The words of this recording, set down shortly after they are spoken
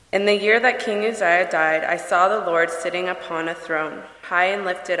In the year that King Uzziah died, I saw the Lord sitting upon a throne, high and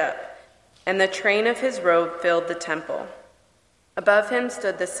lifted up, and the train of his robe filled the temple. Above him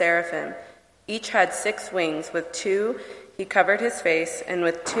stood the seraphim. Each had 6 wings. With 2 he covered his face, and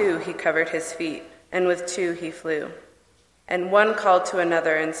with 2 he covered his feet, and with 2 he flew. And one called to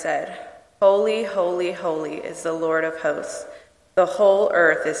another and said, Holy, holy, holy is the Lord of hosts. The whole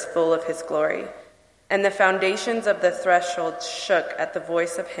earth is full of his glory. And the foundations of the threshold shook at the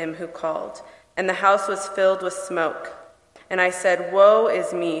voice of him who called, and the house was filled with smoke. And I said, Woe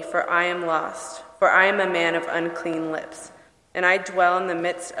is me, for I am lost, for I am a man of unclean lips, and I dwell in the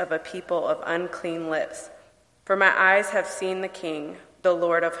midst of a people of unclean lips. For my eyes have seen the King, the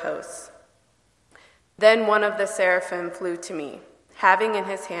Lord of hosts. Then one of the seraphim flew to me, having in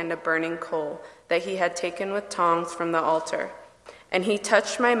his hand a burning coal that he had taken with tongs from the altar. And he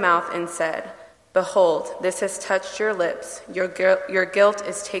touched my mouth and said, Behold, this has touched your lips. Your guilt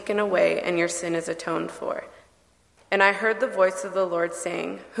is taken away, and your sin is atoned for. And I heard the voice of the Lord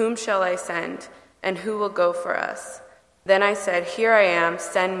saying, Whom shall I send, and who will go for us? Then I said, Here I am,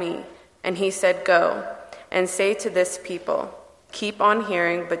 send me. And he said, Go, and say to this people, Keep on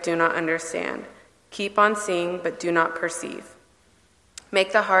hearing, but do not understand. Keep on seeing, but do not perceive.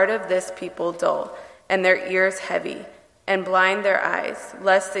 Make the heart of this people dull, and their ears heavy, and blind their eyes,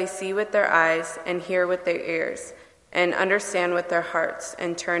 lest they see with their eyes, and hear with their ears, and understand with their hearts,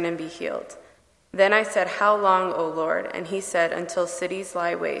 and turn and be healed. Then I said, How long, O Lord? And he said, Until cities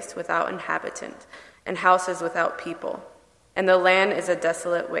lie waste without inhabitant, and houses without people, and the land is a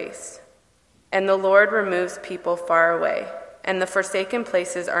desolate waste. And the Lord removes people far away, and the forsaken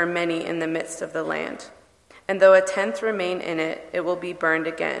places are many in the midst of the land. And though a tenth remain in it, it will be burned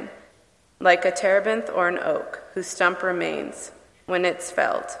again, like a terebinth or an oak, whose stump remains when it's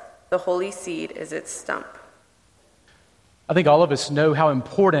felled. The holy seed is its stump. I think all of us know how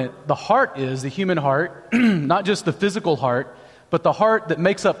important the heart is, the human heart, not just the physical heart, but the heart that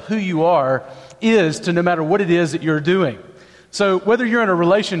makes up who you are is to no matter what it is that you're doing. So whether you're in a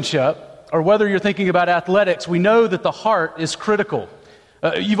relationship or whether you're thinking about athletics, we know that the heart is critical.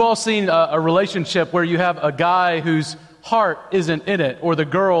 You've all seen a relationship where you have a guy whose heart isn't in it, or the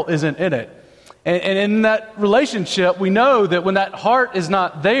girl isn't in it. And in that relationship, we know that when that heart is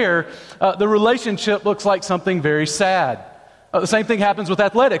not there, the relationship looks like something very sad. The same thing happens with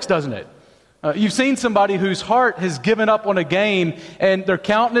athletics, doesn't it? You've seen somebody whose heart has given up on a game, and their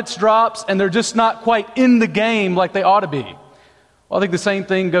countenance drops, and they're just not quite in the game like they ought to be. Well, I think the same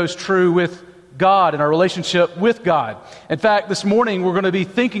thing goes true with God and our relationship with God. In fact, this morning we're going to be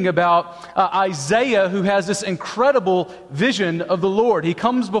thinking about Isaiah, who has this incredible vision of the Lord. He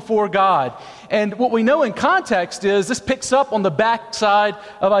comes before God. And what we know in context is this picks up on the backside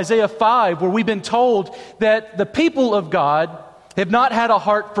of Isaiah 5, where we've been told that the people of God have not had a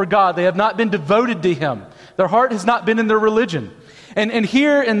heart for God. They have not been devoted to Him. Their heart has not been in their religion. And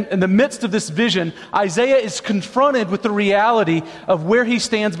here in the midst of this vision, Isaiah is confronted with the reality of where he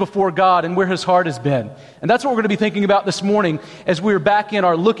stands before God and where his heart has been. And that's what we're going to be thinking about this morning as we're back in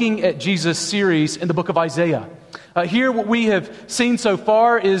our Looking at Jesus series in the book of Isaiah. Here what we have seen so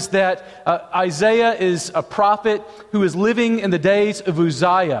far is that Isaiah is a prophet who is living in the days of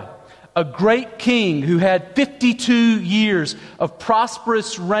Uzziah, a great king who had 52 years of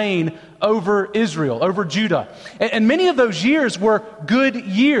prosperous reign over Israel, over Judah. And many of those years were good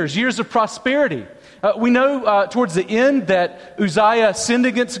years, years of prosperity. We know towards the end that Uzziah sinned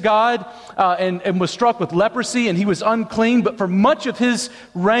against God and was struck with leprosy, and he was unclean. But for much of his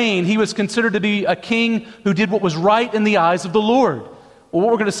reign, he was considered to be a king who did what was right in the eyes of the Lord. Well,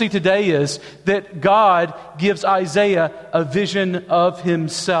 what we're going to see today is that God gives Isaiah a vision of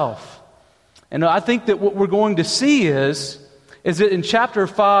himself. And I think that what we're going to see is that in chapter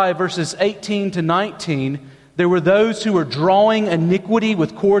 5, verses 18 to 19, there were those who were drawing iniquity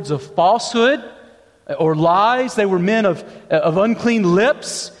with cords of falsehood or lies. They were men of unclean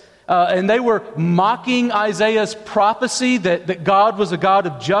lips, and they were mocking Isaiah's prophecy that God was a God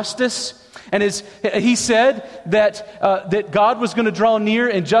of justice. And as he said that God was going to draw near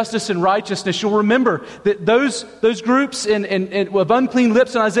in justice and righteousness, you'll remember that those groups of unclean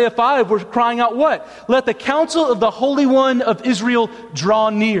lips in Isaiah 5 were crying out what? Let the counsel of the Holy One of Israel draw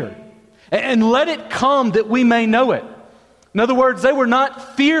near, and let it come that we may know it. In other words, they were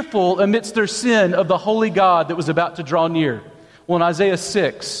not fearful amidst their sin of the holy God that was about to draw near. Well, in Isaiah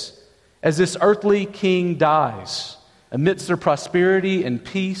 6, as this earthly king dies, amidst their prosperity and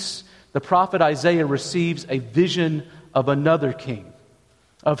peace, the prophet Isaiah receives a vision of another king,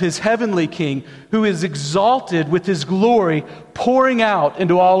 of his heavenly king, who is exalted with his glory pouring out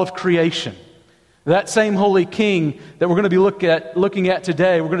into all of creation. That same holy king that we're going to be looking at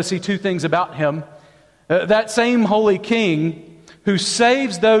today, we're going to see two things about him. That same holy king who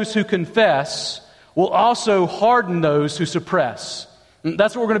saves those who confess will also harden those who suppress. And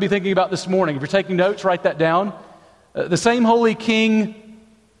that's what we're going to be thinking about this morning. If you're taking notes, write that down. The same holy king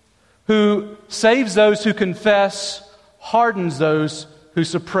who saves those who confess, hardens those who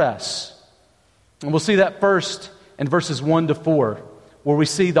suppress. And we'll see that first in verses 1 to 4, where we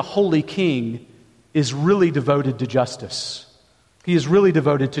see the holy king is really devoted to justice. He is really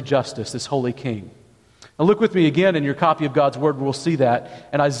devoted to justice, this holy king. Now look with me again in your copy of God's Word, where we'll see that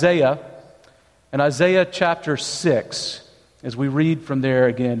in Isaiah chapter 6, as we read from there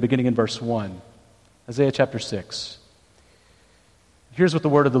again, beginning in verse 1. Isaiah chapter 6. Here's what the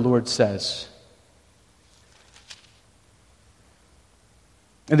word of the Lord says.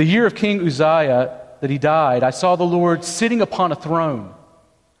 In the year of King Uzziah that he died, I saw the Lord sitting upon a throne,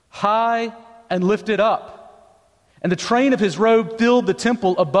 high and lifted up. And the train of his robe filled the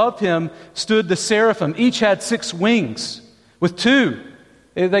temple. Above him stood the seraphim. Each had 6 wings. With 2,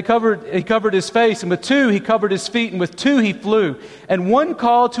 he covered his face, and with 2 he covered his feet, and with 2 he flew. And one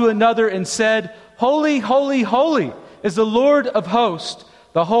called to another and said, Holy, holy, holy is the Lord of hosts.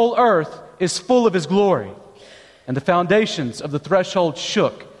 The whole earth is full of his glory. And the foundations of the threshold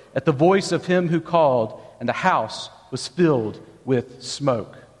shook at the voice of him who called, and the house was filled with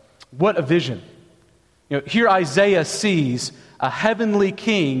smoke. What a vision. Here Isaiah sees a heavenly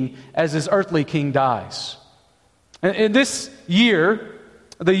king as his earthly king dies. And in this year,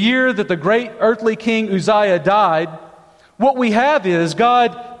 the year that the great earthly king Uzziah died, what we have is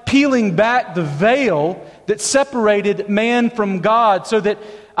God peeling back the veil that separated man from God so that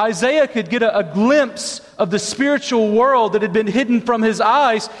Isaiah could get a glimpse of the spiritual world that had been hidden from his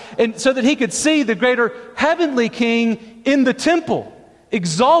eyes, and so that he could see the greater heavenly king in the temple,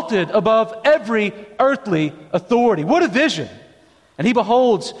 exalted above every earthly authority. What a vision! And he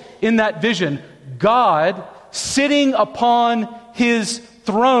beholds in that vision God sitting upon his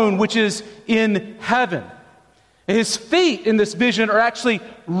throne, which is in heaven. And his feet in this vision are actually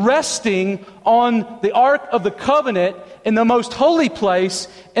resting on the Ark of the Covenant in the most holy place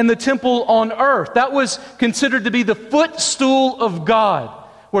in the temple on earth. That was considered to be the footstool of God,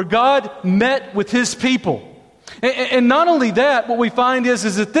 where God met with his people. And not only that, what we find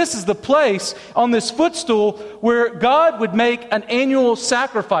is that this is the place on this footstool where God would make an annual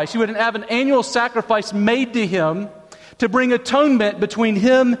sacrifice. He would have an annual sacrifice made to him to bring atonement between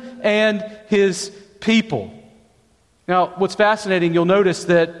him and his people. Now, what's fascinating, you'll notice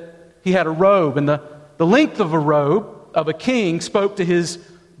that he had a robe, and the length of a robe of a king spoke to his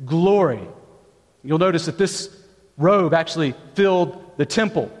glory. You'll notice that this robe actually filled the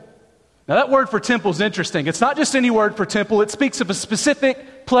temple. Now, that word for temple is interesting. It's not just any word for temple. It speaks of a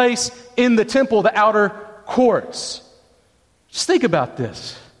specific place in the temple, the outer courts. Just think about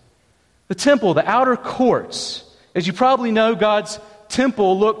this. The temple, the outer courts. As you probably know, God's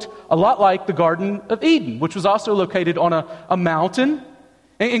temple looked a lot like the Garden of Eden, which was also located on a mountain.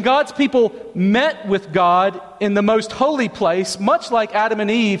 And God's people met with God in the most holy place, much like Adam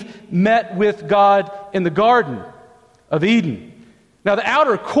and Eve met with God in the Garden of Eden. Now, the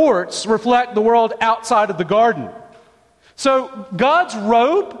outer courts reflect the world outside of the garden. So, God's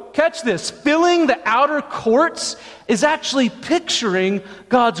robe, catch this, filling the outer courts is actually picturing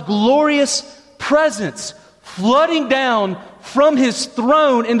God's glorious presence flooding down from his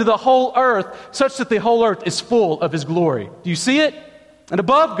throne into the whole earth, such that the whole earth is full of his glory. Do you see it? And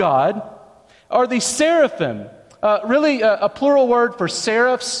above God are the seraphim, really a plural word for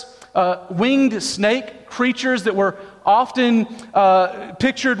seraphs, winged snake creatures that were often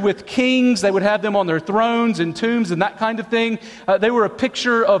pictured with kings. They would have them on their thrones and tombs and that kind of thing. They were a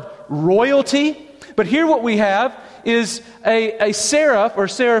picture of royalty. But here what we have is a seraph or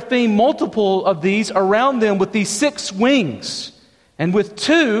seraphim, multiple of these around them with these 6 wings. And with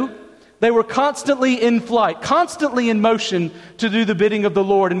 2, they were constantly in flight, constantly in motion to do the bidding of the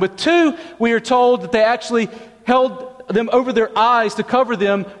Lord. And with 2, we are told that they actually held them over their eyes to cover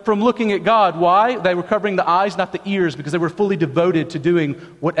them from looking at God. Why? They were covering the eyes, not the ears, because they were fully devoted to doing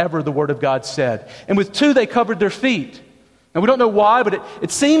whatever the Word of God said. And with 2, they covered their feet. Now, we don't know why, but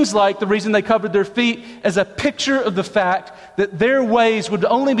it seems like the reason they covered their feet is a picture of the fact that their ways would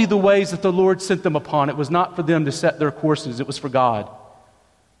only be the ways that the Lord sent them upon. It was not for them to set their courses. It was for God.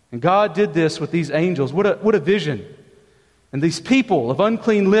 And God did this with these angels. What a vision. And these people of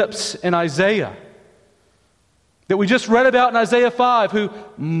unclean lips in Isaiah that we just read about in Isaiah 5, who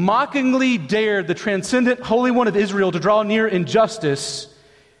mockingly dared the transcendent Holy One of Israel to draw near in justice,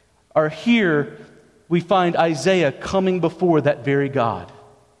 are here. We find Isaiah coming before that very God.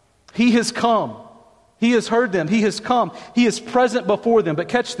 He has come He has heard them. He has come. He is present before them. But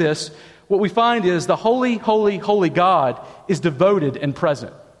catch this. What we find is the holy, holy, holy God is devoted and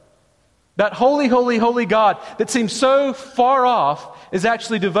present. That holy, holy, holy God that seems so far off is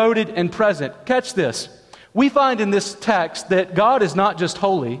actually devoted and present. Catch this. We find in this text that God is not just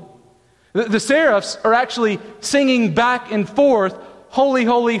holy. The seraphs are actually singing back and forth, holy,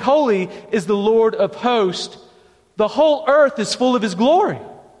 holy, holy is the Lord of hosts. The whole earth is full of His glory.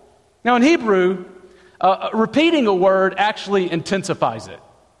 Now in Hebrew, repeating a word actually intensifies it.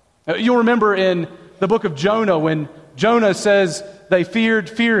 You'll remember in the book of Jonah when Jonah says they feared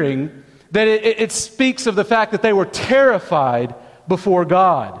fearing, that it speaks of the fact that they were terrified before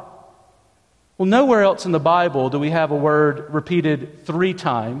God. Well, nowhere else in the Bible do we have a word repeated 3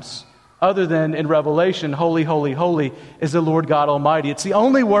 times, other than in Revelation, holy, holy, holy is the Lord God Almighty. It's the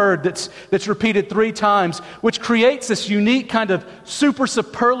only word that's repeated 3 times, which creates this unique kind of super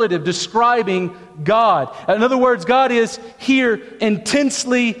superlative describing God. In other words, God is here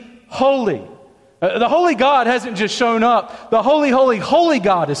intensely holy. The holy God hasn't just shown up. The holy, holy, holy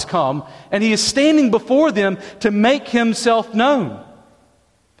God has come, and He is standing before them to make Himself known.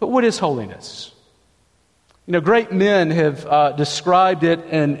 But what is holiness? You know, great men have described it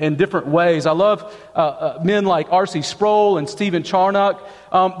in different ways. I love men like R.C. Sproul and Stephen Charnock.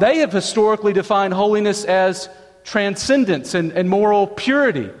 They have historically defined holiness as transcendence and moral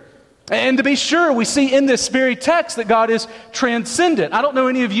purity. And to be sure, we see in this very text that God is transcendent. I don't know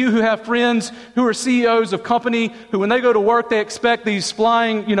any of you who have friends who are CEOs of company who, when they go to work, they expect these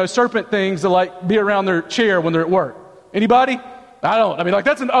flying, serpent things to be around their chair when they're at work. Anybody? I don't.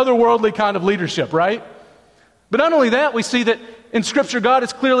 That's an otherworldly kind of leadership, right? But not only that, we see that in Scripture, God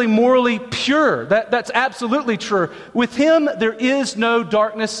is clearly morally pure. That's absolutely true. With Him, there is no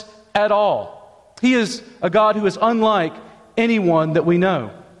darkness at all. He is a God who is unlike anyone that we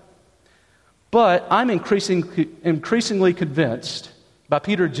know. But I'm increasingly convinced by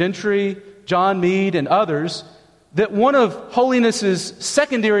Peter Gentry, John Meade, and others that one of holiness's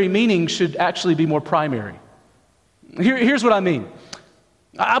secondary meanings should actually be more primary. Here's what I mean.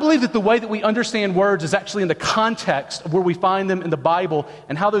 I believe that the way that we understand words is actually in the context of where we find them in the Bible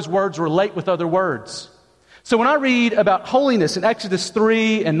and how those words relate with other words. So when I read about holiness in Exodus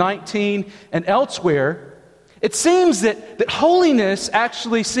 3 and 19 and elsewhere, it seems that holiness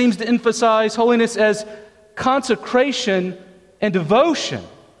actually seems to emphasize holiness as consecration and devotion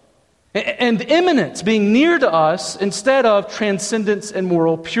and immanence, being near to us instead of transcendence and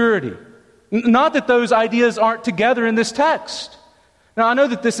moral purity. Not that those ideas aren't together in this text. Now, I know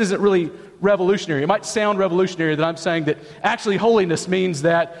that this isn't really revolutionary. It might sound revolutionary that I'm saying that actually holiness means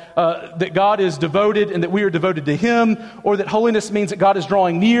that God is devoted and that we are devoted to Him, or that holiness means that God is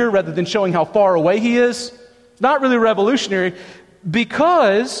drawing near rather than showing how far away He is. It's not really revolutionary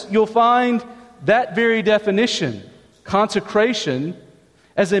because you'll find that very definition, consecration,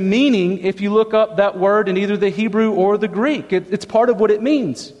 as a meaning if you look up that word in either the Hebrew or the Greek. It's part of what it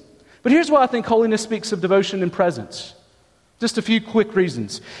means. But here's why I think holiness speaks of devotion and presence. Just a few quick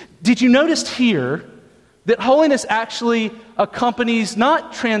reasons. Did you notice here that holiness actually accompanies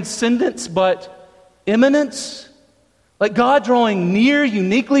not transcendence but immanence? Like God drawing near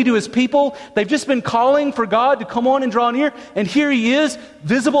uniquely to His people. They've just been calling for God to come on and draw near, and here He is,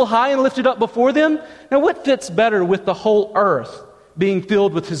 visible high and lifted up before them. Now what fits better with the whole earth being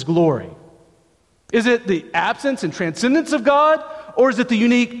filled with His glory? Is it the absence and transcendence of God, or is it the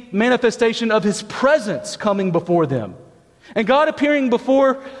unique manifestation of His presence coming before them? And God appearing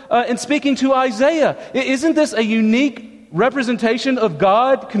before and speaking to Isaiah. Isn't this a unique representation of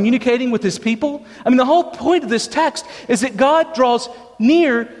God communicating with His people? The whole point of this text is that God draws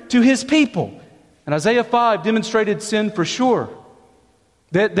near to His people. And Isaiah 5 demonstrated sin for sure.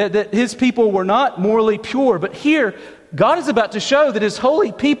 That His people were not morally pure. But here, God is about to show that His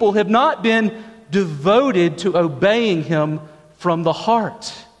holy people have not been devoted to obeying Him from the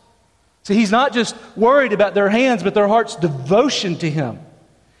heart. See, He's not just worried about their hands, but their heart's devotion to Him.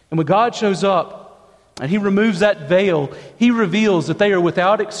 And when God shows up and He removes that veil, He reveals that they are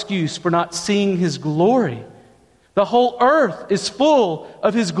without excuse for not seeing His glory. The whole earth is full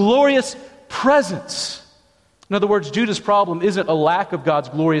of His glorious presence. In other words, Judah's problem isn't a lack of God's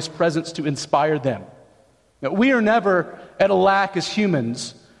glorious presence to inspire them. Now, we are never at a lack as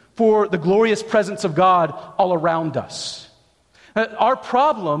humans for the glorious presence of God all around us. Our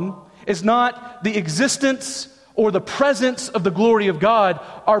problem is not the existence or the presence of the glory of God.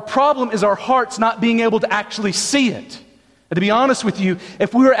 Our problem is our hearts not being able to actually see it. And to be honest with you,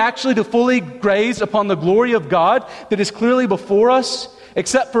 if we were actually to fully graze upon the glory of God that is clearly before us,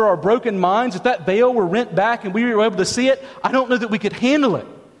 except for our broken minds, if that veil were rent back and we were able to see it, I don't know that we could handle it.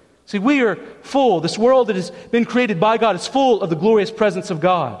 See, we are full. This world that has been created by God is full of the glorious presence of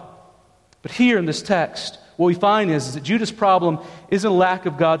God. But here in this text, what we find is that Judah's problem isn't a lack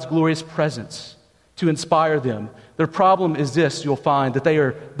of God's glorious presence to inspire them. Their problem is this, you'll find, that they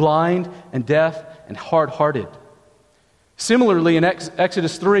are blind and deaf and hard-hearted. Similarly, in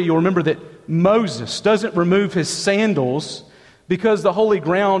Exodus 3, you'll remember that Moses doesn't remove his sandals because the holy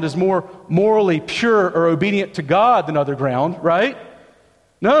ground is more morally pure or obedient to God than other ground, right?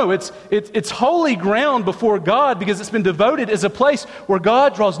 No, it's holy ground before God because it's been devoted as a place where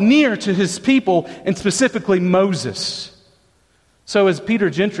God draws near to his people, and specifically Moses. So as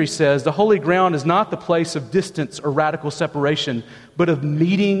Peter Gentry says, the holy ground is not the place of distance or radical separation, but of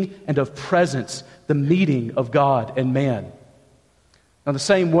meeting and of presence, the meeting of God and man. Now, the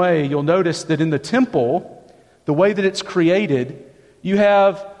same way, you'll notice that in the temple, the way that it's created, you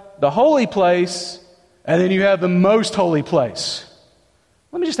have the holy place, and then you have the most holy place.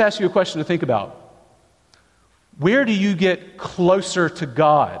 Let me just ask you a question to think about. Where do you get closer to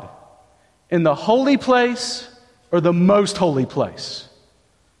God? In the holy place or the most holy place?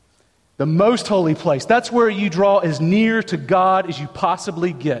 The most holy place. That's where you draw as near to God as you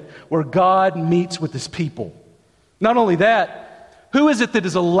possibly get, where God meets with his people. Not only that, who is it that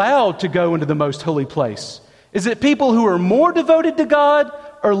is allowed to go into the most holy place? Is it people who are more devoted to God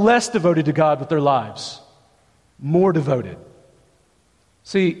or less devoted to God with their lives? More devoted.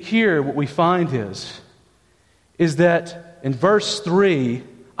 See, here what we find is that in verse 3,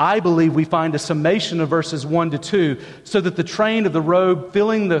 I believe we find a summation of verses 1 to 2, so that the train of the robe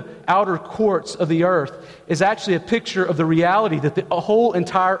filling the outer courts of the earth is actually a picture of the reality that the whole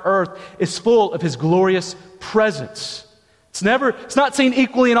entire earth is full of his glorious presence. It's not seen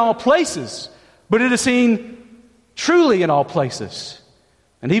equally in all places, but it is seen truly in all places.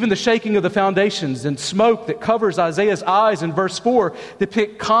 And even the shaking of the foundations and smoke that covers Isaiah's eyes in verse 4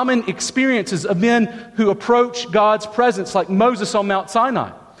 depict common experiences of men who approach God's presence like Moses on Mount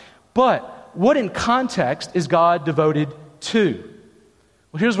Sinai. But what in context is God devoted to?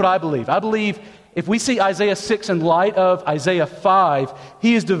 Well, here's what I believe. I believe if we see Isaiah 6 in light of Isaiah 5,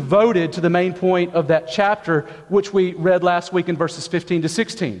 he is devoted to the main point of that chapter, which we read last week in verses 15 to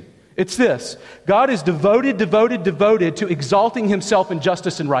 16. It's this: God is devoted to exalting himself in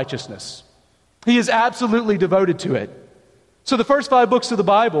justice and righteousness. He is absolutely devoted to it. So the first 5 books of the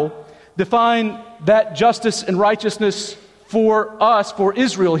Bible define that justice and righteousness for us, for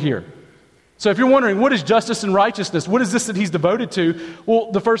Israel here. So if you're wondering, what is justice and righteousness? What is this that he's devoted to?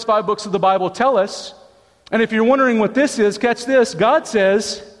 Well, the first 5 books of the Bible tell us. And if you're wondering what this is, catch this. God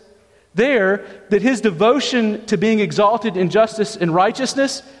says there that his devotion to being exalted in justice and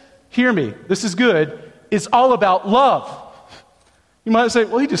righteousness, hear me, this is good, is all about love. You might say,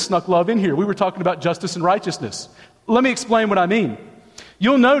 well, he just snuck love in here. We were talking about justice and righteousness. Let me explain what I mean.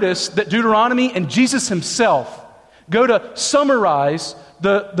 You'll notice that Deuteronomy and Jesus himself go to summarize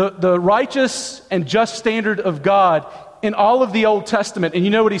the righteous and just standard of God in all of the Old Testament. And you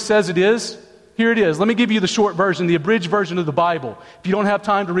know what he says it is? Here it is. Let me give you the short version, the abridged version of the Bible. If you don't have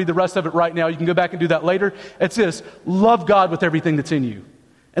time to read the rest of it right now, you can go back and do that later. It's this: love God with everything that's in you,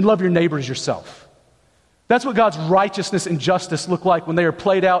 and love your neighbor as yourself. That's what God's righteousness and justice look like when they are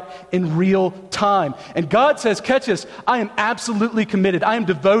played out in real time. And God says, catch this, I am absolutely committed. I am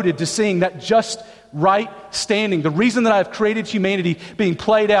devoted to seeing that just right standing, the reason that I have created humanity, being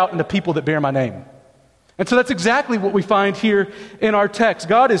played out in the people that bear my name. And so that's exactly what we find here in our text.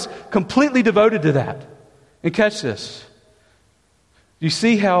 God is completely devoted to that. And catch this. Do you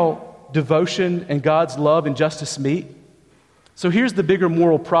see how devotion and God's love and justice meet? So here's the bigger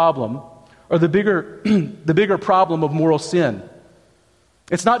moral problem, or the bigger problem of moral sin.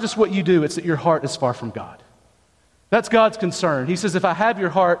 It's not just what you do, it's that your heart is far from God. That's God's concern. He says, if I have your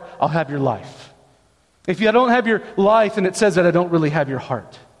heart, I'll have your life. If I don't have your life, then it says that I don't really have your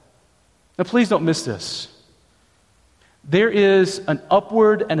heart. Now please don't miss this. There is an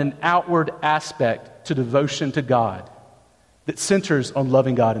upward and an outward aspect to devotion to God that centers on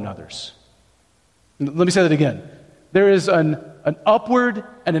loving God and others. Let me say that again. There is an upward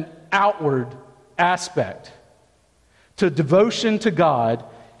and an outward aspect to devotion to God,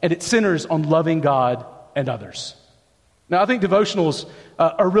 and it centers on loving God and others. Now, I think devotionals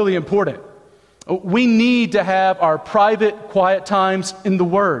are really important. We need to have our private, quiet times in the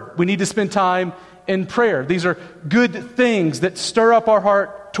Word. We need to spend time in prayer. These are good things that stir up our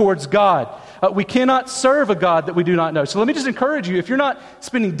heart towards God. We cannot serve a God that we do not know. So let me just encourage you, if you're not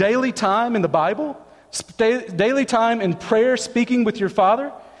spending daily time in the Bible, daily time in prayer, speaking with your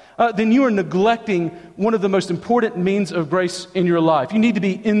Father, then you are neglecting one of the most important means of grace in your life. You need to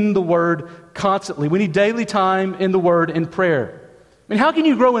be in the Word constantly. We need daily time in the Word and prayer. mean, how can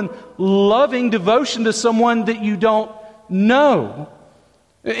you grow in loving devotion to someone that you don't know?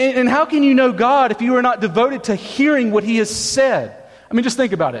 And how can you know God if you are not devoted to hearing what He has said? I mean, just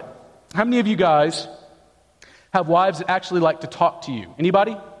think about it. How many of you guys have wives that actually like to talk to you?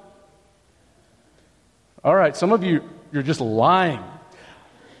 Anybody? All right, some of you, you're just lying.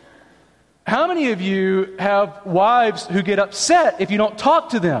 How many of you have wives who get upset if you don't talk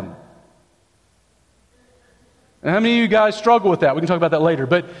to them? And how many of you guys struggle with that? We can talk about that later.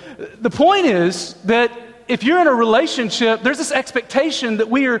 But the point is that if you're in a relationship, there's this expectation that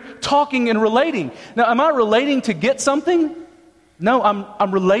we are talking and relating. Now, am I relating to get something? No,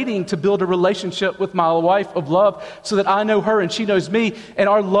 I'm relating to build a relationship with my wife of love so that I know her and she knows me, and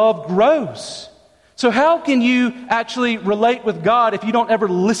our love grows. So how can you actually relate with God if you don't ever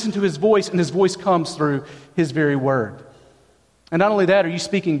listen to His voice and His voice comes through His very word? And not only that, are you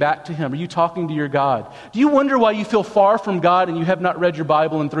speaking back to Him? Are you talking to your God? Do you wonder why you feel far from God and you have not read your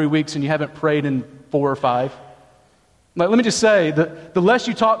Bible in 3 weeks and you haven't prayed in 4 or 5? Let me just say, the less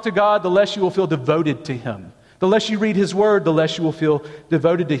you talk to God, the less you will feel devoted to Him. The less you read His Word, the less you will feel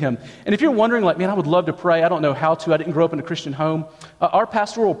devoted to Him. And if you're wondering, like, man, I would love to pray. I don't know how to. I didn't grow up in a Christian home. Our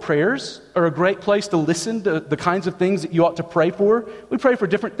pastoral prayers are a great place to listen to the kinds of things that you ought to pray for. We pray for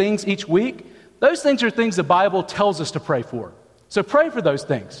different things each week. Those things are things the Bible tells us to pray for. So pray for those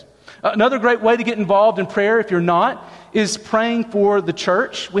things. Another great way to get involved in prayer, if you're not, is praying for the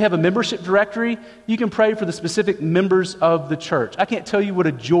church. We have a membership directory. You can pray for the specific members of the church. I can't tell you what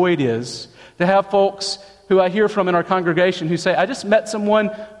a joy it is to have folks who I hear from in our congregation who say, I just met someone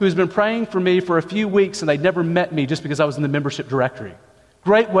who's been praying for me for a few weeks and they'd never met me just because I was in the membership directory.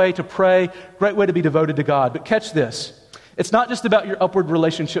 Great way to pray, great way to be devoted to God. But catch this. It's not just about your upward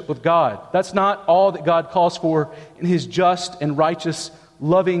relationship with God. That's not all that God calls for in His just and righteous,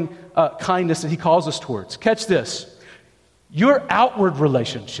 loving kindness that He calls us towards. Catch this. Your outward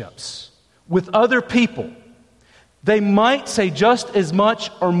relationships with other people, they might say just as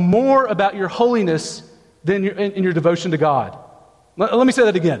much or more about your holiness than in your devotion to God. Let me say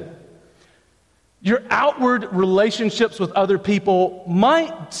that again. Your outward relationships with other people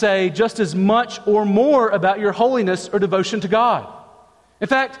might say just as much or more about your holiness or devotion to God. In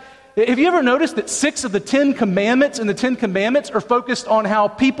fact, have you ever noticed that 6 of the 10 commandments in the 10 commandments are focused on how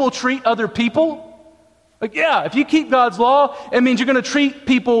people treat other people? Like, yeah, if you keep God's law, it means you're going to treat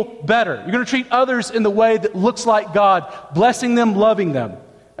people better. You're going to treat others in the way that looks like God, blessing them, loving them.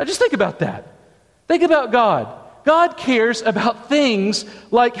 Now just think about that. Think about God. God cares about things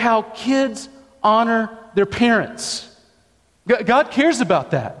like how kids honor their parents. God cares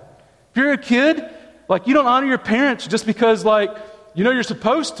about that. If you're a kid, like, you don't honor your parents just because, like, you know you're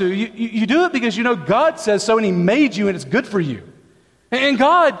supposed to. You do it because you know God says so and He made you and it's good for you. And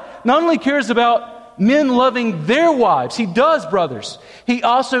God not only cares about men loving their wives, He does, brothers. He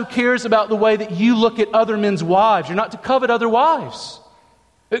also cares about the way that you look at other men's wives. You're not to covet other wives.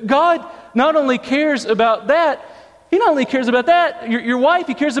 God not only cares about that, He not only cares about that, your wife,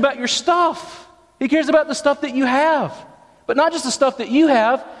 He cares about your stuff. He cares about the stuff that you have. But not just the stuff that you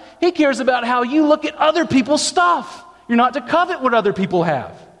have, He cares about how you look at other people's stuff. You're not to covet what other people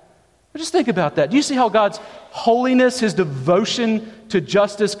have. But just think about that. Do you see how God's holiness, His devotion to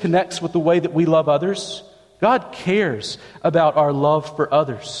justice connects with the way that we love others? God cares about our love for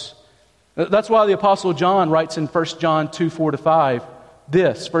others. That's why the Apostle John writes in 1 John 2:4-5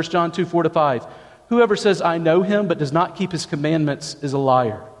 this, 1 John 2:4-5, whoever says, I know Him, but does not keep His commandments is a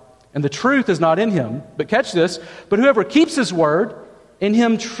liar. And the truth is not in him. But catch this, but whoever keeps His word, in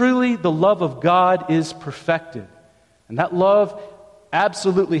him truly the love of God is perfected. And that love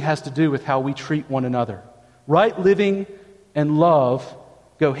absolutely has to do with how we treat one another. Right living and love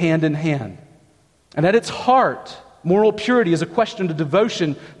go hand in hand. And at its heart, moral purity is a question of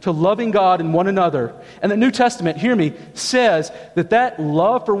devotion to loving God and one another. And the New Testament, hear me, says that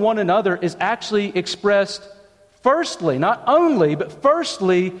love for one another is actually expressed firstly, not only, but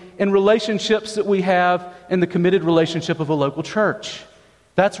firstly in relationships that we have in the committed relationship of a local church.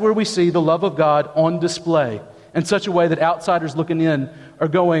 That's where we see the love of God on display in such a way that outsiders looking in are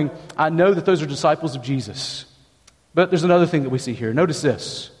going, I know that those are disciples of Jesus. But there's another thing that we see here. Notice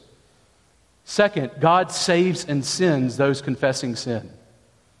this. Second, God saves and sends those confessing sin.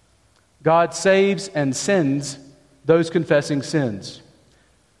 God saves and sends those confessing sins.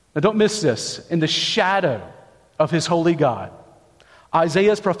 Now don't miss this. In the shadow of His holy God,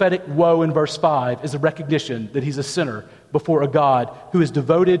 Isaiah's prophetic woe in verse 5 is a recognition that he's a sinner before a God who is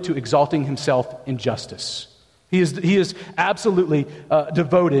devoted to exalting Himself in justice. He is absolutely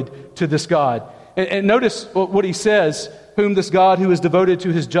devoted to this God. And notice what he says, whom this God who is devoted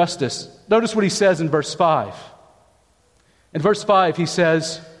to His justice. Notice what he says in verse 5. In verse 5, he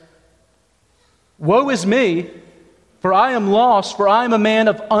says, "Woe is me, for I am lost, for I am a man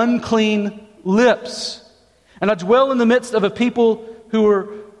of unclean lips. And I dwell in the midst of a people who are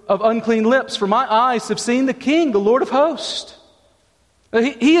of unclean lips, for my eyes have seen the King, the Lord of hosts."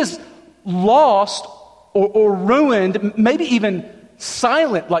 He is lost or ruined, maybe even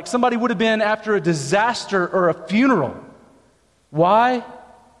silent, like somebody would have been after a disaster or a funeral. Why?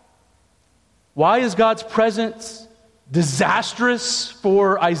 Why is God's presence disastrous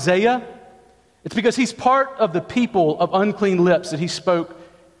for Isaiah? It's because he's part of the people of unclean lips that he spoke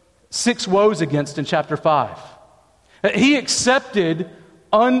 6 woes against in chapter 5. He accepted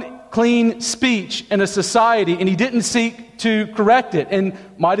unclean speech in a society, and he didn't seek to correct it, and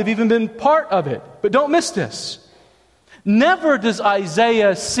might have even been part of it. But don't miss this. Never does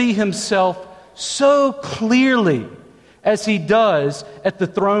Isaiah see himself so clearly as he does at the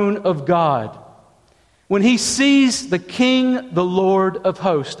throne of God, when he sees the King, the Lord of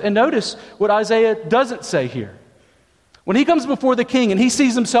hosts. And notice what Isaiah doesn't say here. When he comes before the King and he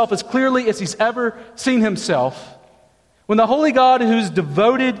sees himself as clearly as he's ever seen himself, when the holy God who's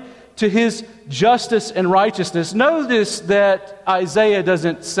devoted to his justice and righteousness, notice that Isaiah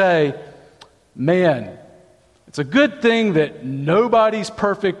doesn't say, "Man, it's a good thing that nobody's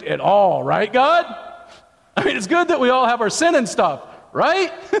perfect at all, right, God? I mean, it's good that we all have our sin and stuff,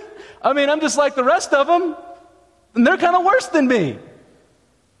 right? I mean, I'm just like the rest of them, and they're kind of worse than me."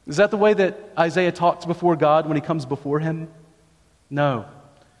 Is that the way that Isaiah talks before God when he comes before him? No.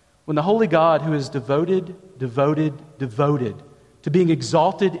 When the holy God who is devoted to being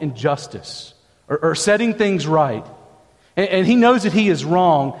exalted in justice or setting things right, and he knows that he is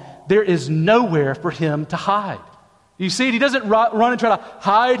wrong, there is nowhere for him to hide. You see it? He doesn't run and try to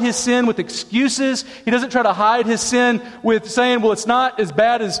hide his sin with excuses. He doesn't try to hide his sin with saying, "Well, it's not as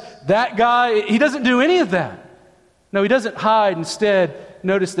bad as that guy." He doesn't do any of that. No, he doesn't hide. Instead,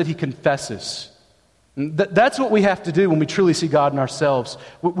 notice that he confesses. That's what we have to do when we truly see God in ourselves.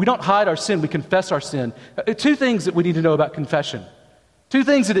 We don't hide our sin, we confess our sin. 2 things that we need to know about confession. 2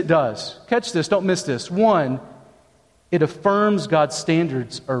 things that it does. Catch this, don't miss this. 1, it affirms God's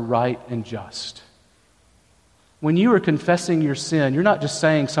standards are right and just. When you are confessing your sin, you're not just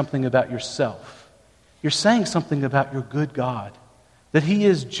saying something about yourself. You're saying something about your good God, that He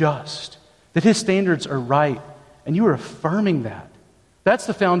is just, that His standards are right, and you are affirming that. That's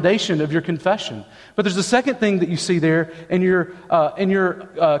the foundation of your confession. But there's a second thing that you see there in your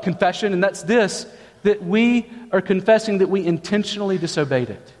confession, and that's this, that we are confessing that we intentionally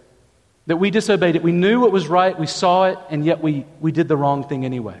disobeyed it. That we disobeyed it. We knew what was right, we saw it, and yet we did the wrong thing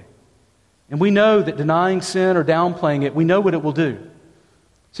anyway. And we know that denying sin or downplaying it, we know what it will do.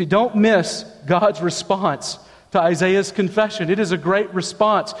 See, don't miss God's response to Isaiah's confession. It is a great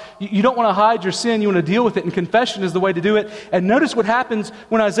response. You don't want to hide your sin, you want to deal with it, and confession is the way to do it. And notice what happens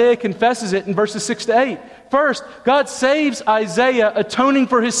when Isaiah confesses it in verses 6 to 8. First, God saves Isaiah atoning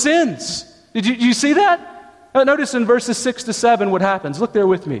for his sins. Did you see that? Notice in verses 6 to 7 what happens. Look there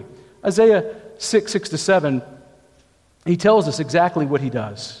with me. Isaiah 6 to 7, he tells us exactly what he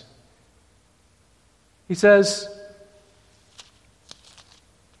does. He says,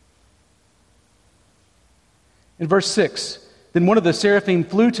 in verse 6, "Then one of the seraphim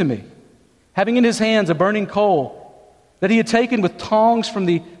flew to me, having in his hands a burning coal that he had taken with tongs from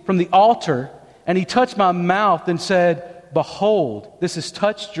the altar, and he touched my mouth and said, 'Behold, this has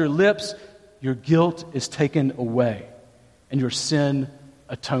touched your lips, your guilt is taken away, and your sin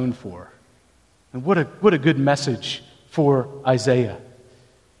atoned for.'" And what a good message for Isaiah.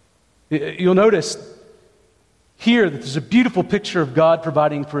 You'll notice here that there's a beautiful picture of God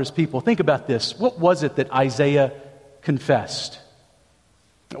providing for his people. Think about this. What was it that Isaiah confessed?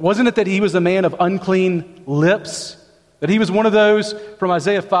 Wasn't it that he was a man of unclean lips? That he was one of those from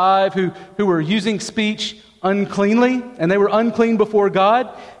Isaiah 5 who were using speech uncleanly, and they were unclean before God?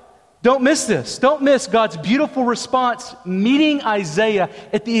 Don't miss this. Don't miss God's beautiful response meeting Isaiah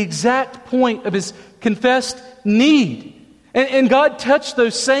at the exact point of his confessed need. And God touched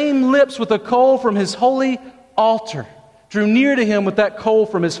those same lips with a coal from his holy altar, drew near to him with that coal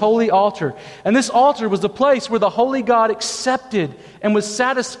from his holy altar. And this altar was the place where the holy God accepted and was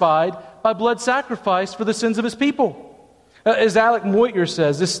satisfied by blood sacrifice for the sins of his people. As Alec Moyer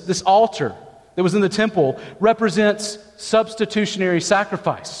says, this altar that was in the temple represents substitutionary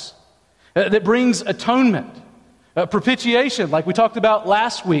sacrifice that brings atonement, propitiation, like we talked about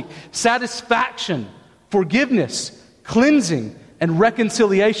last week, satisfaction, forgiveness, cleansing, and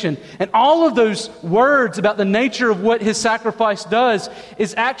reconciliation. And all of those words about the nature of what his sacrifice does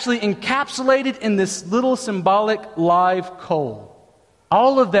is actually encapsulated in this little symbolic live coal.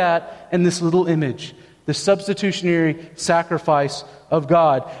 All of that in this little image. the substitutionary sacrifice of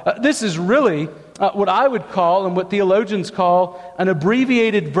God. This is really what I would call, and what theologians call, an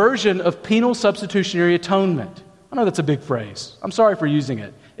abbreviated version of penal substitutionary atonement. I know that's a big phrase. I'm sorry for using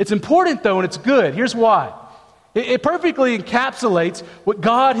it. It's important, though, and it's good. Here's why. It perfectly encapsulates what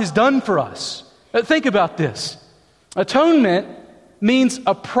God has done for us. Think about this. Atonement means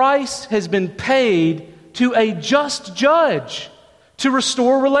a price has been paid to a just judge to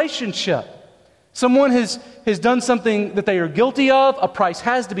restore relationship. Someone has done something that they are guilty of. A price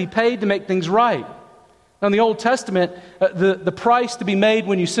has to be paid to make things right. Now, in the Old Testament, the price to be made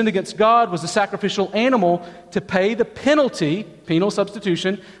when you sinned against God was a sacrificial animal to pay the penalty, penal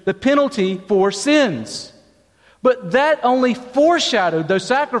substitution, the penalty for sins. But that only foreshadowed those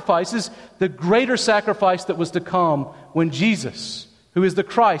sacrifices, the greater sacrifice that was to come when Jesus, who is the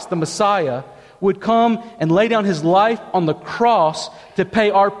Christ, the Messiah, would come and lay down his life on the cross to pay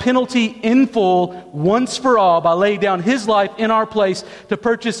our penalty in full once for all by laying down his life in our place to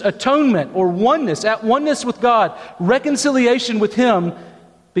purchase atonement or oneness, at oneness with God, reconciliation with him,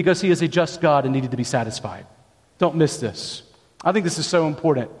 because he is a just God and needed to be satisfied. Don't miss this. I think this is so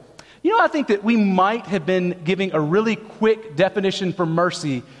important. I think that we might have been giving a really quick definition for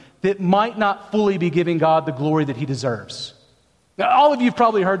mercy that might not fully be giving God the glory that he deserves. Now, all of you have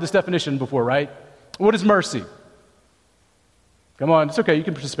probably heard this definition before, right? What is mercy? Come on, it's okay, you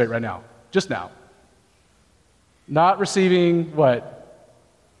can participate right now. Just now. Not receiving what?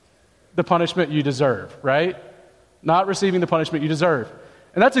 The punishment you deserve, right? Not receiving the punishment you deserve.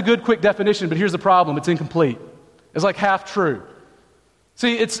 And that's a good, quick definition, but here's the problem. It's incomplete. It's like half true.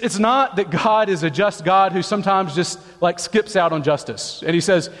 See, it's not that God is a just God who sometimes just like skips out on justice. And he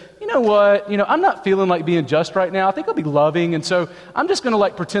says, you know what, I'm not feeling like being just right now. I think I'll be loving. And so I'm just going to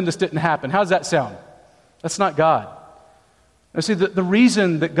like pretend this didn't happen. How does that sound? That's not God. Now see, the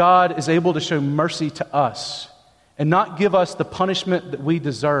reason that God is able to show mercy to us and not give us the punishment that we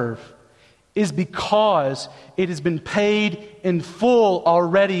deserve is because it has been paid in full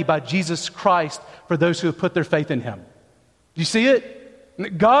already by Jesus Christ for those who have put their faith in him. Do you see it?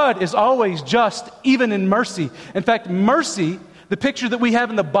 God is always just, even in mercy. In fact, mercy, the picture that we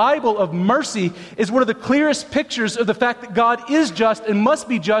have in the Bible of mercy, is one of the clearest pictures of the fact that God is just and must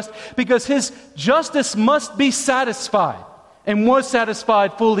be just because his justice must be satisfied and was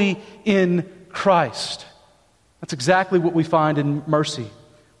satisfied fully in Christ. That's exactly what we find in mercy.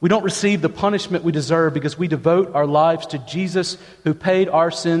 We don't receive the punishment we deserve because we devote our lives to Jesus, who paid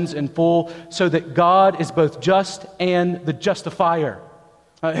our sins in full, so that God is both just and the justifier.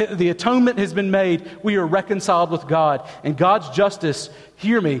 The atonement has been made. We are reconciled with God. And God's justice,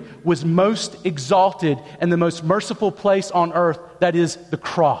 hear me, was most exalted in the most merciful place on earth, that is the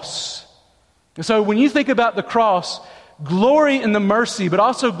cross. And so when you think about the cross, glory in the mercy, but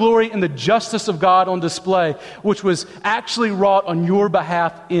also glory in the justice of God on display, which was actually wrought on your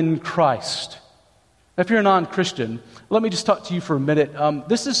behalf in Christ. Now, if you're a non-Christian, let me just talk to you for a minute.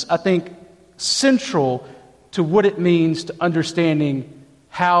 This is, I think, central to what it means to understanding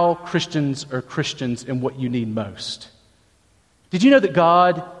how Christians are Christians and what you need most. Did you know that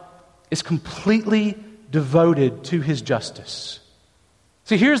God is completely devoted to his justice?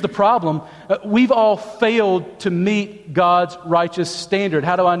 See, here's the problem. We've all failed to meet God's righteous standard.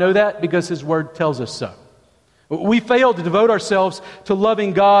 How do I know that? Because his word tells us so. We failed to devote ourselves to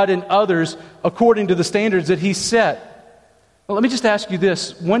loving God and others according to the standards that he set. Well, let me just ask you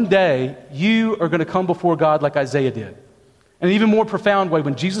this. One day, you are going to come before God like Isaiah did. In an even more profound way,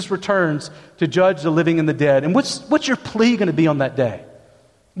 when Jesus returns to judge the living and the dead. And what's your plea going to be on that day?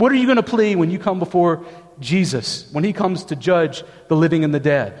 What are you going to plea when you come before Jesus, when he comes to judge the living and the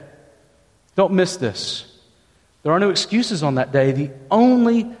dead? Don't miss this. There are no excuses on that day. The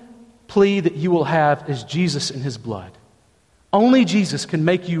only plea that you will have is Jesus and his blood. Only Jesus can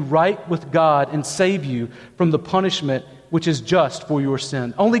make you right with God and save you from the punishment which is just for your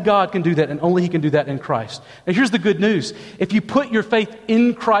sin. Only God can do that, and only he can do that in Christ. Now here's the good news. If you put your faith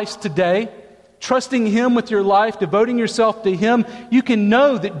in Christ today, trusting him with your life, devoting yourself to him, you can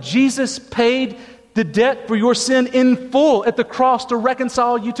know that Jesus paid the debt for your sin in full at the cross to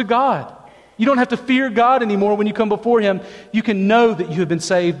reconcile you to God. You don't have to fear God anymore when you come before him. You can know that you have been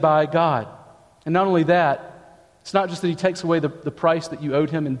saved by God. And not only that, it's not just that he takes away the price that you owed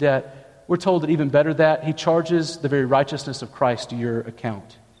him in debt. We're told that even better that, he charges the very righteousness of Christ to your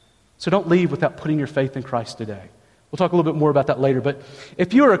account. So don't leave without putting your faith in Christ today. We'll talk a little bit more about that later. But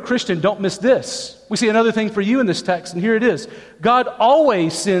if you are a Christian, don't miss this. We see another thing for you in this text, and here it is. God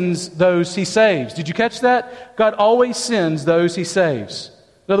always sends those he saves. Did you catch that? God always sends those he saves.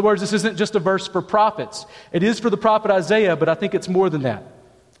 In other words, this isn't just a verse for prophets. It is for the prophet Isaiah, but I think it's more than that.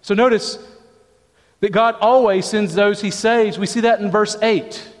 So notice, that God always sends those he saves. We see that in verse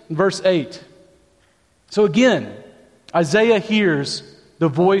 8. So again, Isaiah hears the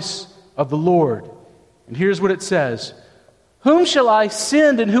voice of the Lord. And here's what it says. Whom shall I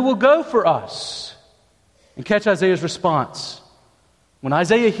send and who will go for us? And catch Isaiah's response. When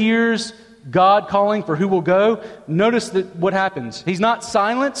Isaiah hears God calling for who will go, notice that what happens. He's not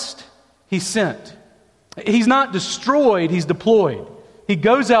silenced, he's sent. He's not destroyed, he's deployed. He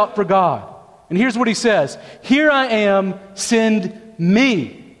goes out for God. And here's what he says. Here I am, send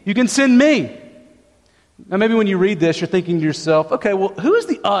me. You can send me. Now maybe when you read this, you're thinking to yourself, okay, well, who is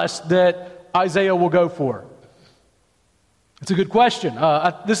the us that Isaiah will go for? It's a good question.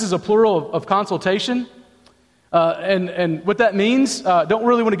 This is a plural of consultation. And what that means, don't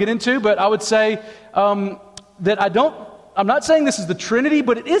really want to get into, but I would say that I'm not saying this is the Trinity,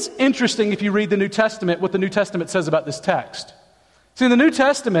 but it is interesting if you read the New Testament, what the New Testament says about this text. See, in the New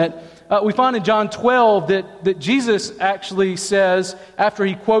Testament, we find in John 12 that Jesus actually says, after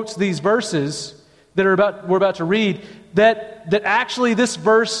he quotes these verses that we're about to read, that actually this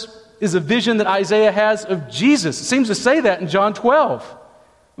verse is a vision that Isaiah has of Jesus. It seems to say that in John 12.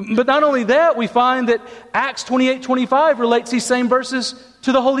 But not only that, we find that Acts 28:25 relates these same verses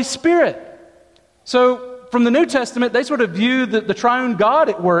to the Holy Spirit. So from the New Testament, they sort of view the triune God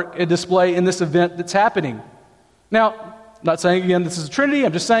at work at display in this event that's happening. Now, I'm not saying again this is a Trinity,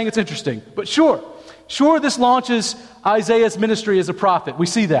 I'm just saying it's interesting. But sure, this launches Isaiah's ministry as a prophet. We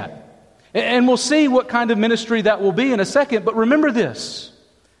see that. And we'll see what kind of ministry that will be in a second. But remember this.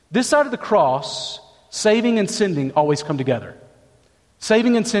 This side of the cross, saving and sending always come together.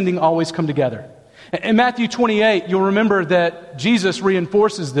 Saving and sending always come together. In Matthew 28, you'll remember that Jesus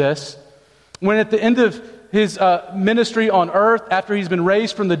reinforces this when at the end of his ministry on earth, after he's been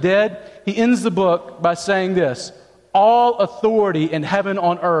raised from the dead, he ends the book by saying this, all authority in heaven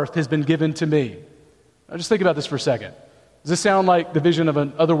on earth has been given to me. Now just think about this for a second. Does this sound like the vision of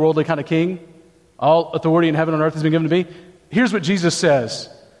an otherworldly kind of king? All authority in heaven and earth has been given to me. Here's what Jesus says.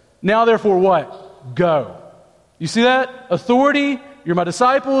 Now therefore what? Go. You see that? Authority, you're my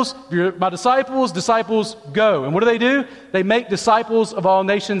disciples. You're my disciples, disciples go. And what do? They make disciples of all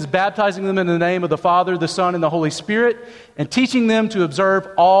nations, baptizing them in the name of the Father, the Son, and the Holy Spirit, and teaching them to observe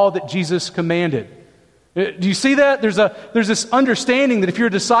all that Jesus commanded. Do you see that? There's this understanding that if you're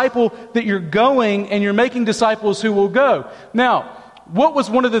a disciple, that you're going and you're making disciples who will go. Now, what was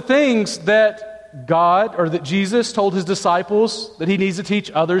one of the things that God or that Jesus told his disciples that he needs to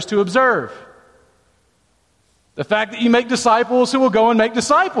teach others to observe? The fact that you make disciples who will go and make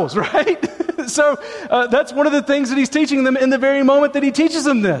disciples, right? So that's one of the things that he's teaching them in the very moment that he teaches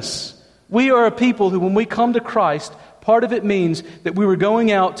them this. We are a people who, when we come to Christ, part of it means that we were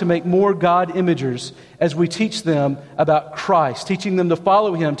going out to make more God imagers as we teach them about Christ, teaching them to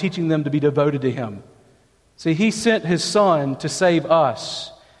follow him, teaching them to be devoted to him. See, he sent his Son to save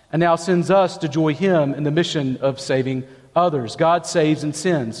us and now sends us to join him in the mission of saving others. God saves and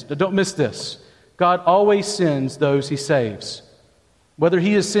sends. Now, don't miss this. God always sends those he saves. Whether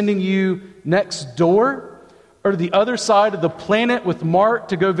he is sending you next door or to the other side of the planet with Mark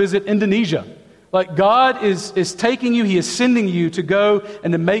to go visit Indonesia. Like God is taking you, he is sending you to go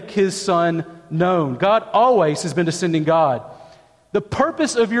and to make his Son known. God always has been a sending God. The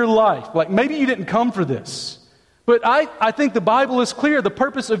purpose of your life, like maybe you didn't come for this, but I think the Bible is clear. The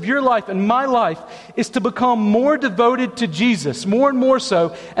purpose of your life and my life is to become more devoted to Jesus, more and more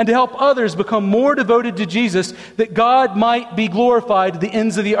so, and to help others become more devoted to Jesus, that God might be glorified to the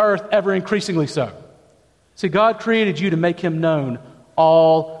ends of the earth, ever increasingly so. See, God created you to make him known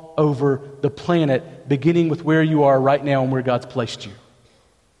all over the planet, beginning with where you are right now and where God's placed you.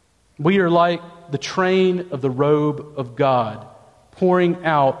 We are like the train of the robe of God, pouring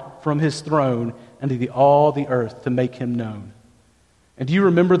out from his throne into all the earth to make him known. And do you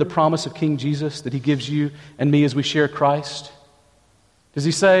remember the promise of King Jesus that he gives you and me as we share Christ? Does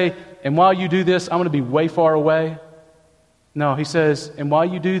he say, and while you do this, I'm going to be way far away? No, he says, and while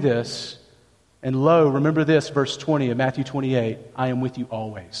you do this, and lo, remember this, verse 20 of Matthew 28, I am with you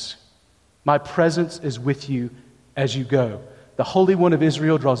always. My presence is with you as you go. The Holy One of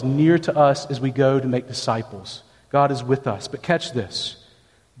Israel draws near to us as we go to make disciples. God is with us. But catch this.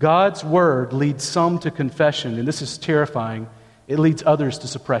 God's word leads some to confession, and this is terrifying. It leads others to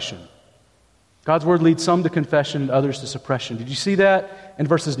suppression. God's word leads some to confession and others to suppression. Did you see that in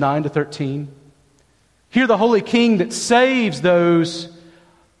verses 9 to 13? Here the Holy King that saves those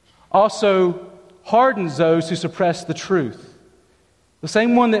also hardens those who suppress the truth. The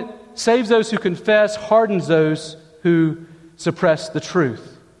same one that saves those who confess hardens those who suppress the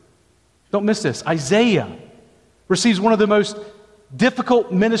truth. Don't miss this. Isaiah receives one of the most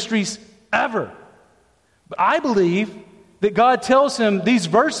difficult ministries ever. But I believe that God tells him these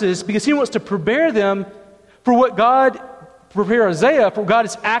verses because he wants to prepare Isaiah for what God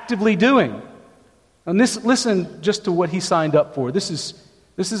is actively doing. And listen just to what he signed up for. This is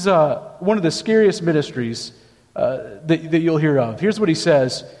one of the scariest ministries that you'll hear of. Here's what he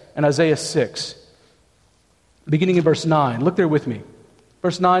says in Isaiah 6, beginning in verse 9. Look there with me.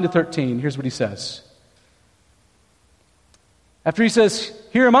 Verse 9 to 13, here's what he says. After he says,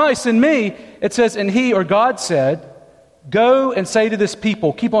 "Here am I, send me," it says, "And he," or God, said, "Go and say to this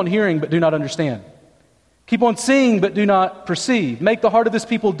people," keep on hearing but do not understand. "Keep on seeing but do not perceive. Make the heart of this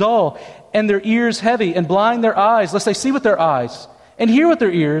people dull and their ears heavy, and blind their eyes, lest they see with their eyes and hear with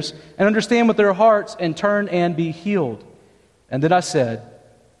their ears and understand with their hearts and turn and be healed." And then I said,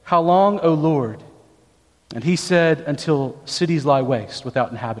 "How long, O Lord?" And he said, "Until cities lie waste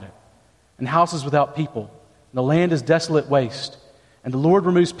without inhabitant, and houses without people, and the land is desolate waste, and the Lord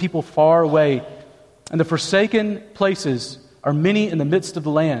removes people far away, and the forsaken places are many in the midst of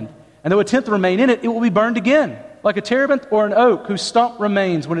the land. And though a tenth remain in it, it will be burned again, like a terebinth or an oak whose stump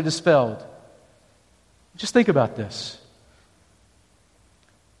remains when it is felled." Just think about this.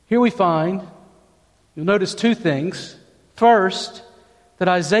 Here we find, you'll notice two things. First, that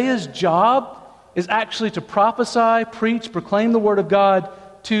Isaiah's job is actually to prophesy, preach, proclaim the word of God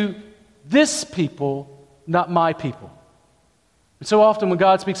to this people, not my people. And so often when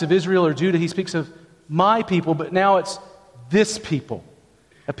God speaks of Israel or Judah, he speaks of my people, but now it's this people,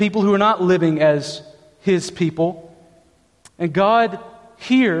 a people who are not living as his people. And God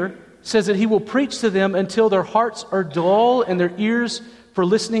here says that he will preach to them until their hearts are dull and their ears for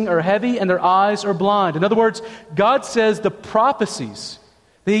listening are heavy and their eyes are blind. In other words, God says the prophecies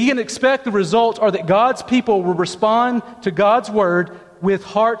that he can expect the result are that God's people will respond to God's word with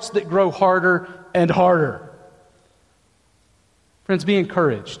hearts that grow harder and harder. Friends, be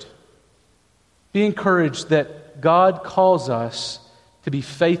encouraged. Be encouraged that God calls us to be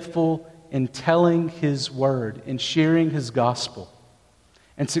faithful in telling his word, in sharing his gospel.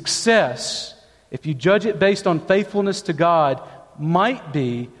 And success, if you judge it based on faithfulness to God, might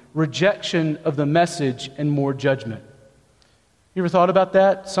be rejection of the message and more judgment. You ever thought about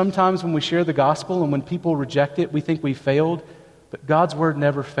that? Sometimes when we share the gospel and when people reject it, we think we failed, but God's word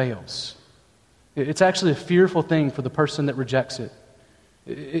never fails. It's actually a fearful thing for the person that rejects it.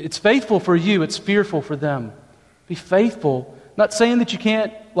 It's faithful for you, it's fearful for them. Be faithful. Not saying that you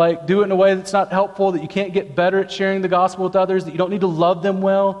can't do it in a way that's not helpful, that you can't get better at sharing the gospel with others, that you don't need to love them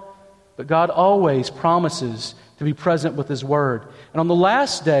well, but God always promises to be present with his word. And on the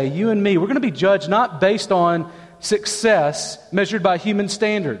last day, you and me, we're going to be judged not based on success measured by human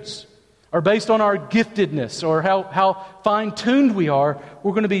standards, or based on our giftedness, or how fine-tuned we are.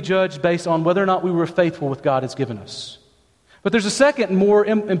 We're going to be judged based on whether or not we were faithful with God has given us. But there's a second, more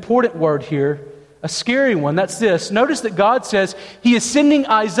important word here, a scary one. That's this. Notice that God says he is sending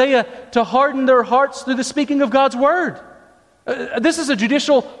Isaiah to harden their hearts through the speaking of God's word. This is a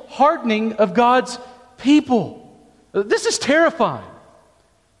judicial hardening of God's people. This is terrifying,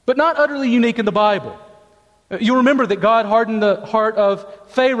 but not utterly unique in the Bible. You'll remember that God hardened the heart of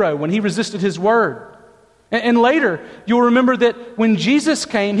Pharaoh when he resisted his word. And later, you'll remember that when Jesus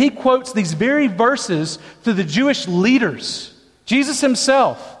came, he quotes these very verses to the Jewish leaders, Jesus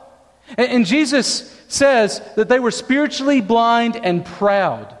himself. And Jesus says that they were spiritually blind and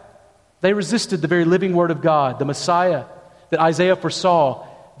proud. They resisted the very living word of God, the Messiah that Isaiah foresaw.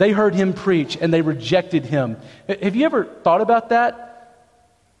 They heard him preach and they rejected him. Have you ever thought about that?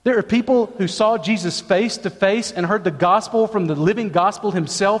 There are people who saw Jesus face to face and heard the gospel from the living gospel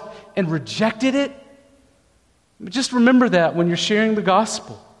himself and rejected it. Just remember that when you're sharing the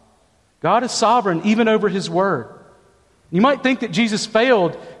gospel. God is sovereign even over his word. You might think that Jesus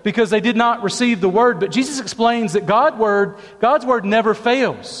failed because they did not receive the word, but Jesus explains that God's word never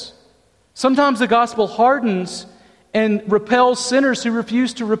fails. Sometimes the gospel hardens and repels sinners who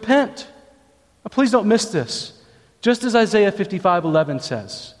refuse to repent. Now, please don't miss this. Just as Isaiah 55:11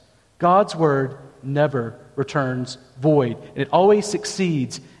 says, God's word never returns void. It always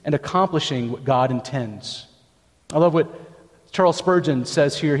succeeds in accomplishing what God intends. I love what Charles Spurgeon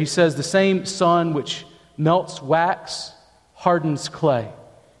says here. He says, "The same sun which melts wax hardens clay.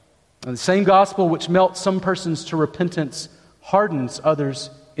 And the same gospel which melts some persons to repentance hardens others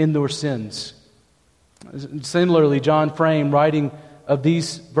in their sins." Similarly, John Frame, writing of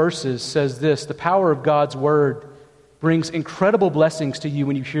these verses, says this: "The power of God's word brings incredible blessings to you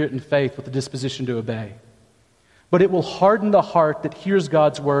when you hear it in faith with a disposition to obey. But it will harden the heart that hears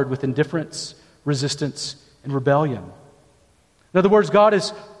God's word with indifference, resistance, and rebellion." In other words, God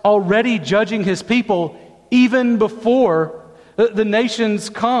is already judging his people even before the nations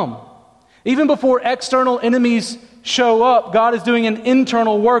come. Even before external enemies show up, God is doing an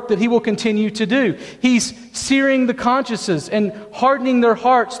internal work that He will continue to do. He's searing the consciences and hardening their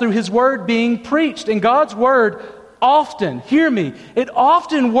hearts through His Word being preached. And God's Word often, hear me, it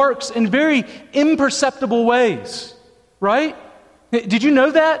often works in very imperceptible ways, right? Did you know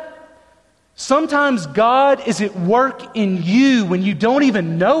that? Sometimes God is at work in you when you don't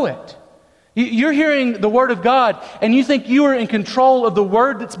even know it. You're hearing the Word of God and you think you are in control of the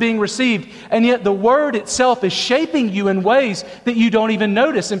Word that's being received, and yet the Word itself is shaping you in ways that you don't even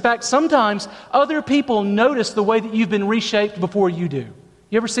notice. In fact, sometimes other people notice the way that you've been reshaped before you do.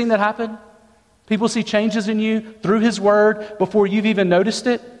 You ever seen that happen? People see changes in you through His Word before you've even noticed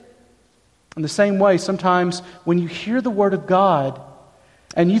it. In the same way, sometimes when you hear the Word of God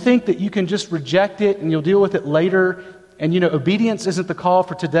and you think that you can just reject it and you'll deal with it later, and obedience isn't the call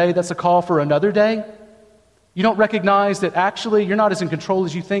for today, that's a call for another day. You don't recognize that actually you're not as in control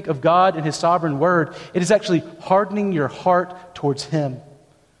as you think of God and His sovereign Word. It is actually hardening your heart towards Him.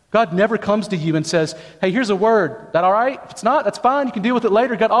 God never comes to you and says, hey, here's a word. That all right? If it's not, that's fine. You can deal with it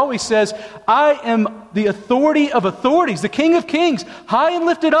later. God always says, I am the authority of authorities, the King of kings, high and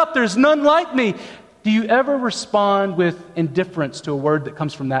lifted up. There's none like me. Do you ever respond with indifference to a word that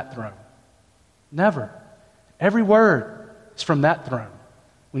comes from that throne? Never. Every word is from that throne.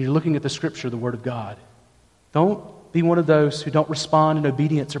 When you're looking at the Scripture, the Word of God, don't be one of those who don't respond in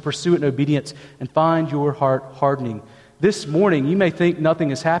obedience or pursue it in obedience and find your heart hardening. This morning, you may think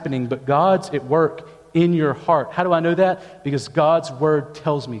nothing is happening, but God's at work in your heart. How do I know that? Because God's Word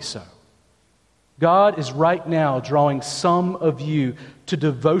tells me so. God is right now drawing some of you to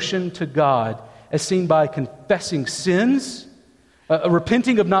devotion to God, as seen by confessing sins,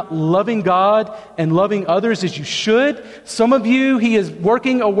 repenting of not loving God and loving others as you should. Some of you, He is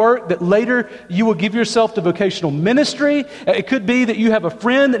working a work that later you will give yourself to vocational ministry. It could be that you have a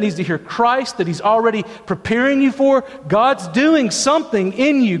friend that needs to hear Christ that He's already preparing you for. God's doing something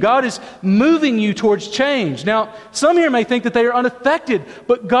in you. God is moving you towards change. Now, some here may think that they are unaffected,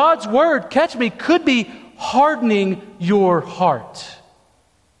 but God's Word, catch me, could be hardening your heart.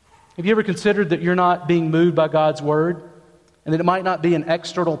 Have you ever considered that you're not being moved by God's Word? And that it might not be an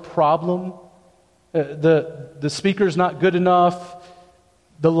external problem. The speaker's not good enough.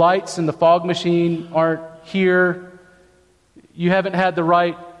 The lights in the fog machine aren't here. You haven't had the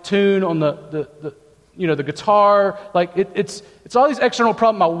right tune on the guitar. Like it's all these external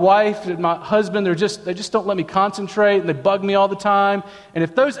problems. My wife and my husband, they just don't let me concentrate, and they bug me all the time. And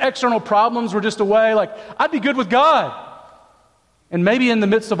if those external problems were just away, like I'd be good with God. And maybe in the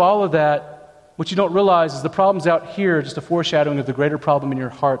midst of all of that, what you don't realize is the problems out here are just a foreshadowing of the greater problem in your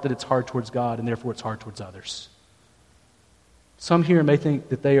heart, that it's hard towards God and therefore it's hard towards others. Some here may think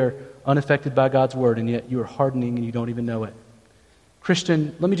that they are unaffected by God's Word, and yet you are hardening and you don't even know it.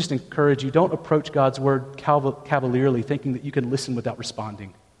 Christian, let me just encourage you, don't approach God's Word cavalierly, thinking that you can listen without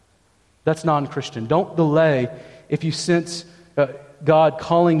responding. That's non-Christian. Don't delay if you sense God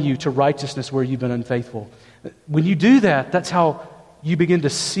calling you to righteousness where you've been unfaithful. When you do that, that's how you begin to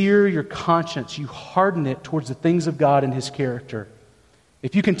sear your conscience. You harden it towards the things of God and His character.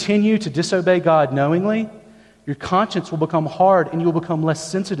 If you continue to disobey God knowingly, your conscience will become hard and you will become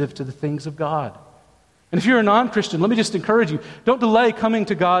less sensitive to the things of God. And if you're a non-Christian, let me just encourage you, don't delay coming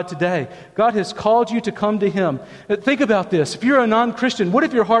to God today. God has called you to come to Him. Think about this. If you're a non-Christian, what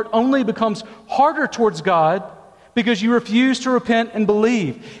if your heart only becomes harder towards God because you refuse to repent and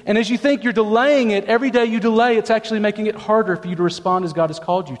believe? And as you think you're delaying it, every day you delay, it's actually making it harder for you to respond as God has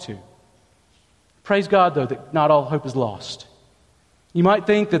called you to. Praise God, though, that not all hope is lost. You might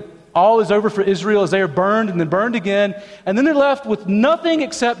think that all is over for Israel as they are burned and then burned again, and then they're left with nothing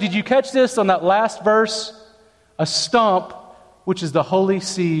except, did you catch this on that last verse? A stump, which is the holy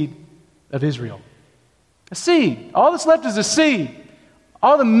seed of Israel. A seed. All that's left is a seed.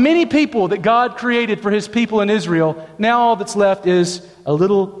 All the many people that God created for His people in Israel, now all that's left is a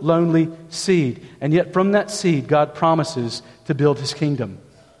little lonely seed. And yet from that seed, God promises to build His kingdom.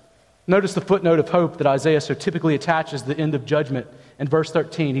 Notice the footnote of hope that Isaiah so typically attaches to the end of judgment. In verse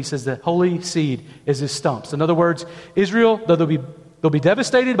 13, he says the holy seed is His stumps. In other words, Israel, though they'll be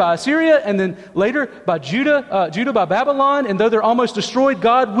devastated by Assyria and then later by Judah by Babylon, and though they're almost destroyed,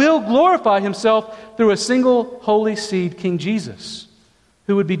 God will glorify Himself through a single holy seed, King Jesus,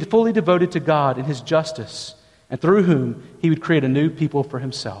 who would be fully devoted to God and His justice, and through whom He would create a new people for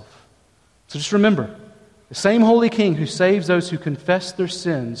Himself. So just remember, the same holy King who saves those who confess their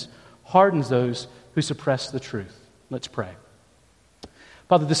sins hardens those who suppress the truth. Let's pray.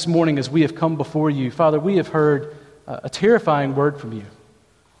 Father, this morning as we have come before You, Father, we have heard a terrifying word from You,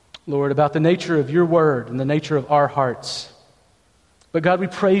 Lord, about the nature of Your word and the nature of our hearts. But God, we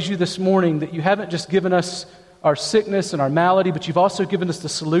praise you this morning that you haven't just given us our sickness and our malady, but you've also given us the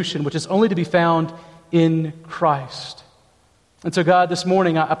solution, which is only to be found in Christ. And so, God, this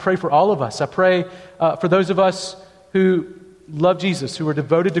morning, I pray for all of us. I pray for those of us who love Jesus, who are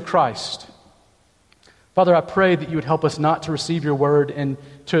devoted to Christ. Father, I pray that you would help us not to receive your word and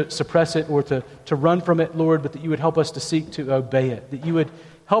to suppress it or to run from it, Lord, but that you would help us to seek to obey it, that you would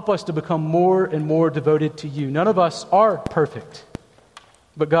help us to become more and more devoted to you. None of us are perfect,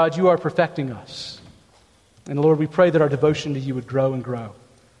 but God, you are perfecting us. And Lord, we pray that our devotion to you would grow and grow.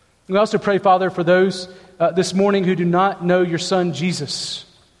 We also pray, Father, for those this morning who do not know your Son, Jesus,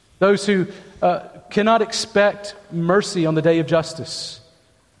 those who cannot expect mercy on the day of justice.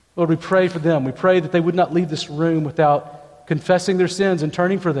 Lord, we pray for them. We pray that they would not leave this room without confessing their sins and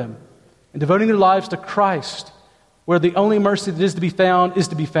turning for them and devoting their lives to Christ, where the only mercy that is to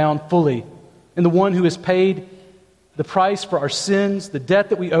be found fully in the one who has paid the price for our sins, the debt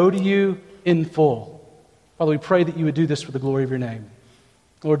that we owe to you in full. Father, we pray that you would do this for the glory of your name.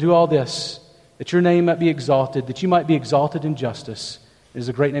 Lord, do all this, that your name might be exalted, that you might be exalted in justice. It is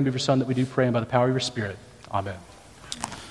the great name of your Son that we do pray, and by the power of your Spirit. Amen.